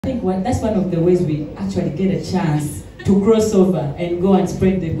think that's one of the ways we actually get a chance to cross over and go and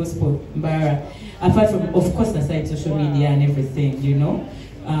spread the gospel, Mbara. Apart from, of course, aside social media and everything, you know,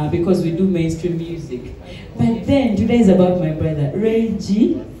 because we do mainstream music. But then today is about my brother, Ray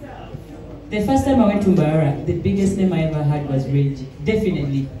G. The first time I went to Mbara, the biggest name I ever had was Ray G,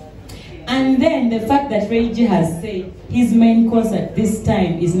 definitely. And then the fact that Ray G has said his main concert this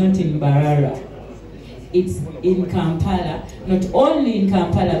time is not in Mbarara. It's in Kampala, not only in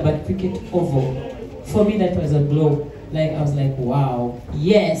Kampala, but Cricket Oval. For me, that was a blow. Like, I was like, wow,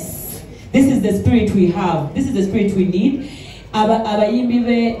 yes, this is the spirit we have. This is the spirit we need.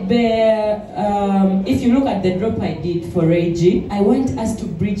 If you look at the drop I did for Ray G, I want us to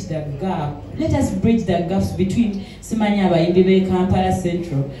bridge the gap. Let us bridge the gaps between Simanya Abayimbibe Kampala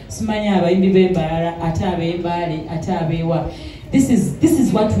Central, Simanya Abayimbibe Mbara, Atabe Mbali, Atabewa. This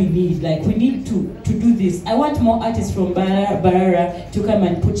is what we need. Like, we need to do this. I want more artists from Barara to come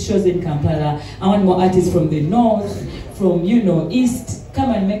and put shows in Kampala. I want more artists from the north, from, you know, east,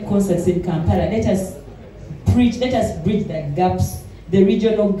 come and make concerts in Kampala. Let us bridge the gaps, the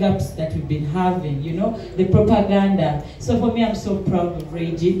regional gaps that we've been having, you know, the propaganda. So for me, I'm so proud of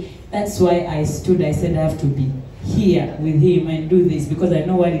Ray G. That's why I said I have to be here with him and do this, because I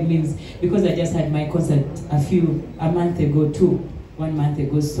know what it means, because I just had my concert a month ago too, 1 month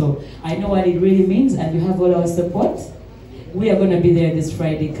ago. So I know what it really means, and you have all our support. We are going to be there this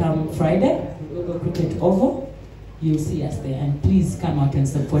Friday. Come Friday, we'll go Cricket Oval. You'll see us there, and please come out and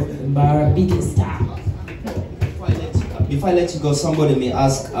support Mbara, biggest star. Before I let you go, somebody may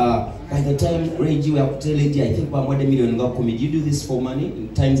ask, by the time Ray G were telling Lydia, I think about $1 million, do you do this for money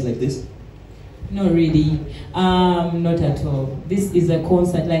in times like this? No, really, not at all. This is a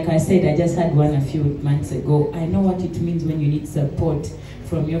concert, like I said, I just had one a few months ago. I know what it means when you need support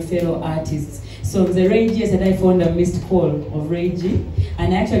from your fellow artists. So the Ray G said I found a missed call of Ray G,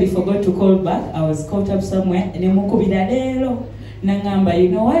 and I actually forgot to call back. I was caught up somewhere, and you know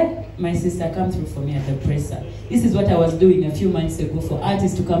what? My sister come through for me at the presser. This is what I was doing a few months ago for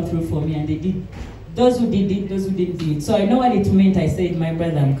artists to come through for me, and they did. Those who did it, those who didn't do it. So I know what it meant. I said, my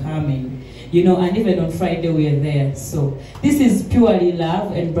brother, I'm coming. You know, and even on Friday we are there. So this is purely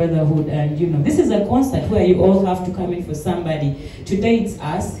love and brotherhood, and you know, this is a concert where you all have to come in for somebody. Today it's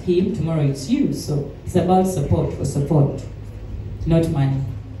us, him, tomorrow it's you. So it's about support for support, not money.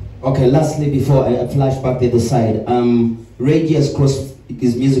 Okay, lastly, before I flash back to the side, Ray G has crossed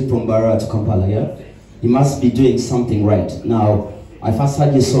his music from Barra to Kampala, yeah? He must be doing something right. Now, I first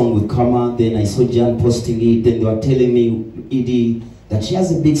heard your song with Kama, then I saw Jan posting it, then they were telling me, Edie, that she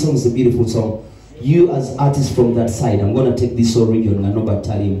has a big song, it's a beautiful song. You as artists from that side, I'm going to take this whole region and not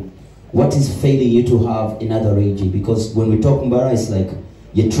tell him, what is failing you to have another Ray G? Because when we talk Mbara, it's like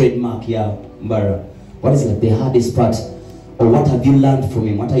your trademark, yeah, Mbara. What is like the hardest part? Or what have you learned from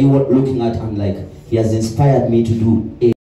him? What are you looking at and like, he has inspired me to do